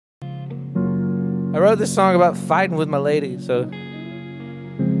I wrote this song about fighting with my lady, so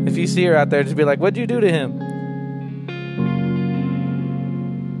if you see her out there, just be like, what'd you do to him?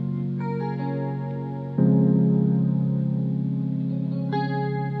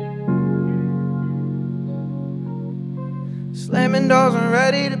 Slamming doors and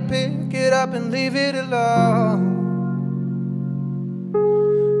ready to pick it up and leave it alone.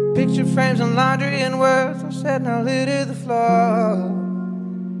 Picture frames and laundry and words are said now litter the floor.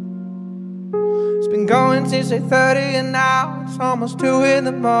 It's been going since 8:30 and now it's almost 2 in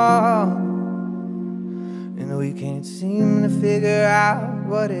the morning, and we can't seem to figure out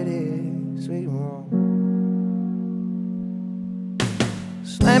what it is we want.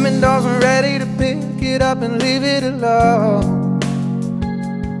 Slamming doors and ready to pick it up and leave it alone.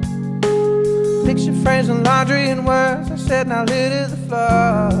 Picture frames and laundry and words I said now litter the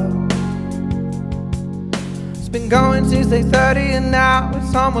floor. It's been going since 8:30 and now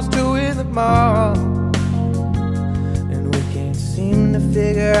it's almost 2 in the morning, and we can't seem to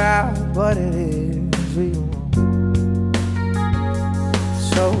figure out what it is we want.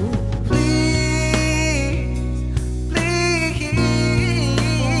 So please, please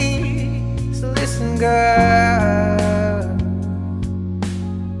listen, girl.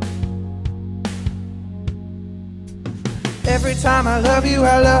 Every time I love you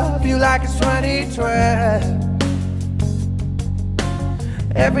like it's 2012.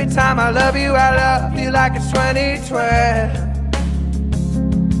 Every time I love you like it's 2012.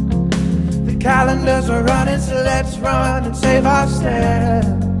 The calendars are running, so let's run and save ourselves.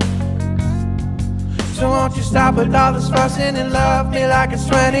 So won't you stop with all this fussing and love me like it's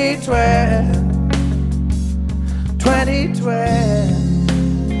 2012. 2012.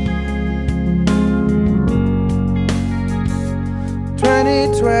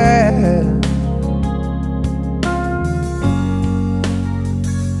 2012.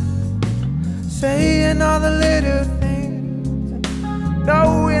 Saying all the little things,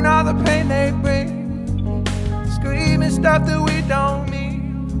 knowing all the pain they bring, screaming stuff that we don't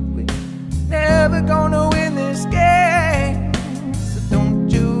mean. We're never gonna win this game. So don't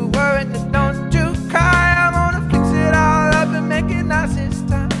you worry, don't you cry. I'm gonna fix it all up and make it nice this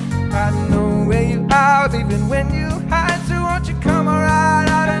time. I know where you are, even when you hide. So won't you come right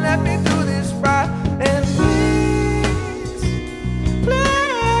out and let me do this right? And please,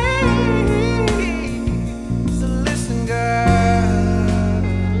 please listen, girl.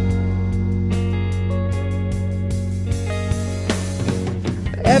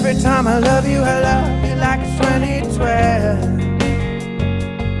 Every time I love you like it's 2012.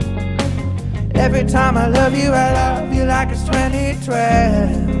 Every time I love you like it's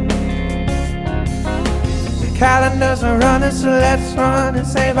 2012. Calendars are running, so let's run and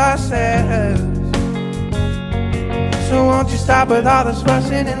save ourselves. So won't you stop with all this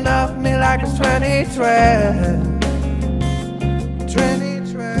fussing and love me like it's 2012. 2012.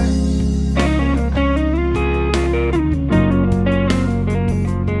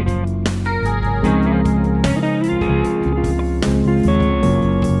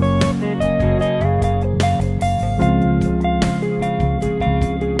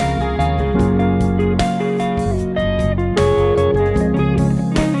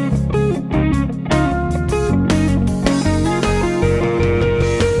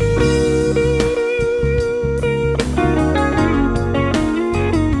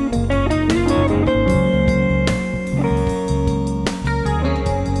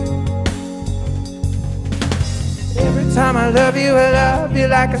 Every time I love you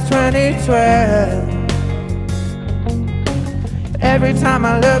like it's 2012. Every time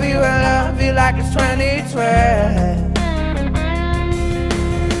I love you like it's 2012.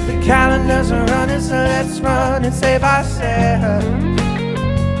 The calendars are running, so let's run and save ourselves.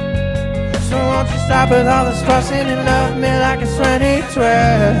 So won't you stop with all this fussing and love me like it's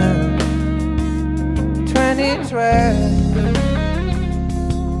 2012. 2012.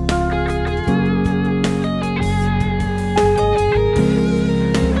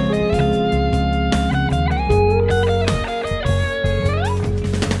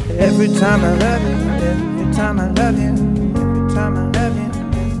 Every time I love you, every time I love you, every time I love you,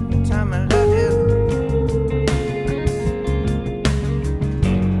 every time I love you.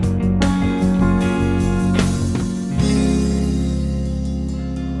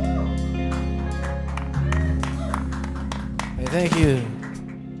 Hey, thank you.